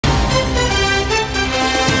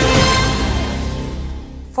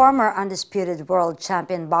Former undisputed world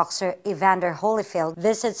champion boxer Evander Holyfield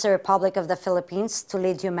visits the Republic of the Philippines to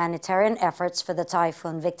lead humanitarian efforts for the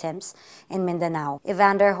typhoon victims in Mindanao.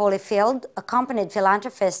 Evander Holyfield accompanied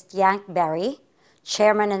philanthropist Yank Barry,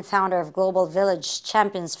 chairman and founder of Global Village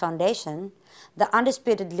Champions Foundation, the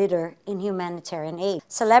undisputed leader in humanitarian aid.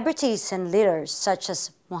 Celebrities and leaders such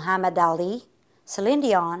as Muhammad Ali, Celine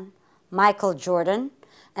Dion, Michael Jordan,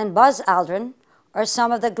 and Buzz Aldrin are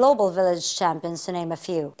some of the Global Village champions, to name a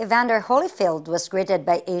few. Evander Holyfield was greeted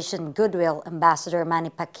by Asian Goodwill Ambassador Manny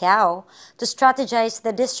Pacquiao to strategize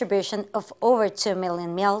the distribution of over 2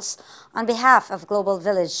 million meals on behalf of Global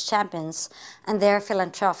Village champions and their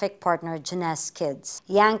philanthropic partner Jeunesse Kids.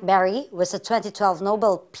 Yank Barry was a 2012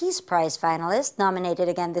 Nobel Peace Prize finalist, nominated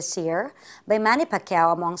again this year by Manny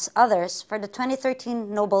Pacquiao amongst others for the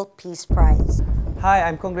 2013 Nobel Peace Prize. Hi,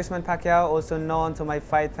 I'm Congressman Pacquiao, also known to my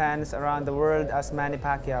fight fans around the world as Manny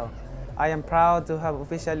Pacquiao. I am proud to have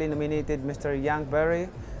officially nominated Mr. Yank Barry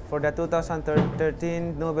for the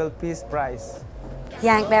 2013 Nobel Peace Prize.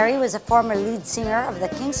 Yank Barry was a former lead singer of the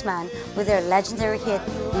Kingsmen with their legendary hit,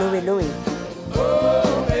 Louie Louie.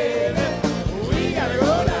 Oh, baby, we gotta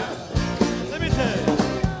go now. Let me tell you,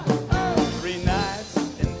 3 nights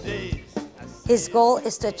and days. His goal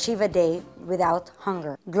is to achieve a day without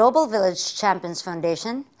hunger. Global Village Champions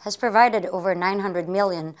Foundation has provided over 900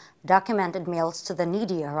 million documented meals to the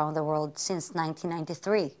needy around the world since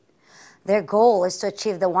 1993. Their goal is to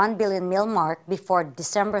achieve the 1 billion meal mark before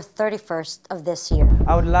December 31st of this year.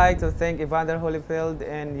 I would like to thank Evander Holyfield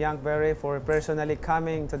and Yank Barry for personally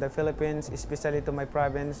coming to the Philippines, especially to my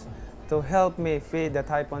province, to help me feed the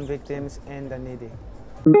typhoon victims and the needy.